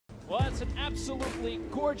It's an absolutely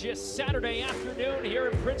gorgeous Saturday afternoon here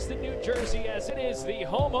in Princeton, New Jersey, as it is the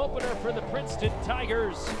home opener for the Princeton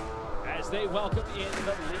Tigers as they welcome in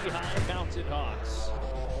the Lehigh Mountain Hawks.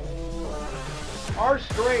 Our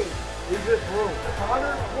strength in this room,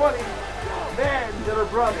 120 men that are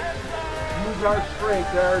brothers, use our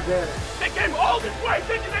strength to our advantage. They came all this way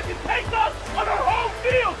thinking they can take us on our home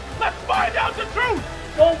field. Let's find out the truth.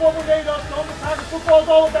 Don't overrate us. Don't the Tiger football is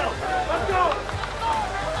all about. Let's go.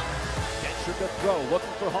 Denstrom to throw, looking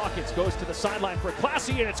for Hawkins, goes to the sideline for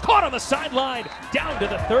Classy, and it's caught on the sideline, down to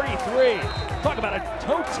the 33. Talk about a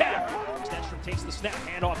toe tap. Denstrom takes the snap,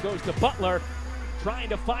 handoff goes to Butler, trying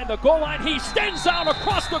to find the goal line. He stands out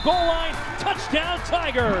across the goal line. Touchdown,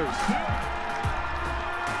 Tigers.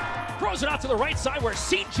 Throws it out to the right side where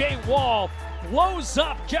C.J. Wall blows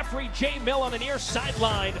up Jeffrey J. Mill on the near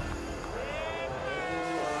sideline.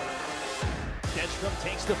 Denstrom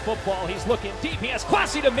takes the football. He's looking deep. He has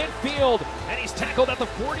Classy to midfield, and he's tackled at the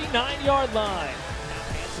 49-yard line. Now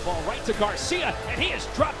hands the ball right to Garcia, and he is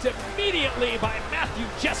dropped immediately by Matthew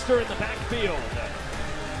Jester in the backfield.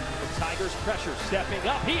 The Tigers pressure stepping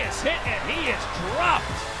up. He is hit, and he is dropped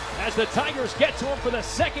as the Tigers get to him for the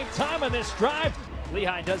second time on this drive.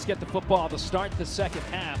 Lehigh does get the football to start the second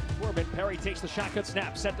half. Corbin Perry takes the shotgun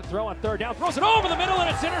snap, set to throw on third down, throws it over the middle, and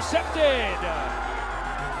it's intercepted.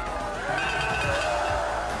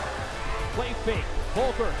 Play fake.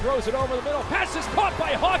 Volker throws it over the middle. Pass is caught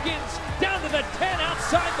by Hawkins. Down to the 10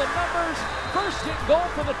 outside the numbers. First and goal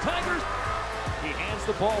for the Tigers. He hands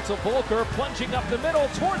the ball to Volker, plunging up the middle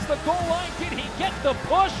towards the goal line. Did he get the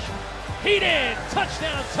push? He did.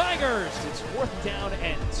 Touchdown, Tigers. It's fourth down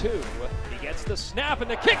and 2. He gets the snap, and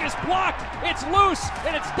the kick is blocked. It's loose,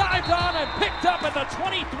 and it's dived on and picked up at the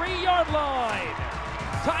 23-yard line.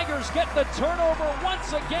 Tigers get the turnover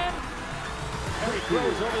once again. Perry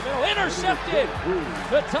throws over the middle, intercepted!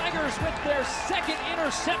 The Tigers with their second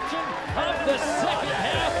interception of the second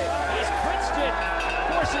half as Princeton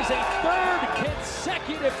forces a third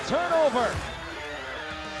consecutive turnover.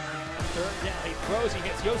 Third down, he throws, he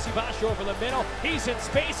hits Yosivash over the middle. He's in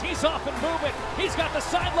space, he's off and moving. He's got the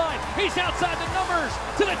sideline, he's outside the numbers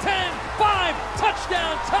to the 10, 5,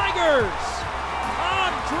 touchdown Tigers!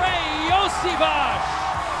 Andre Yosivash!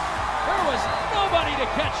 There was nobody to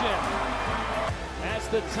catch him. As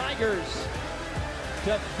the Tigers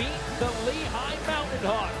defeat the Lehigh Mountain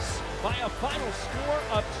Hawks by a final score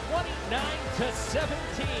of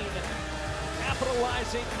 29-17,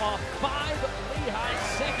 capitalizing off 5 Lehigh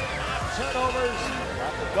second half turnovers.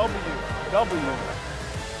 W.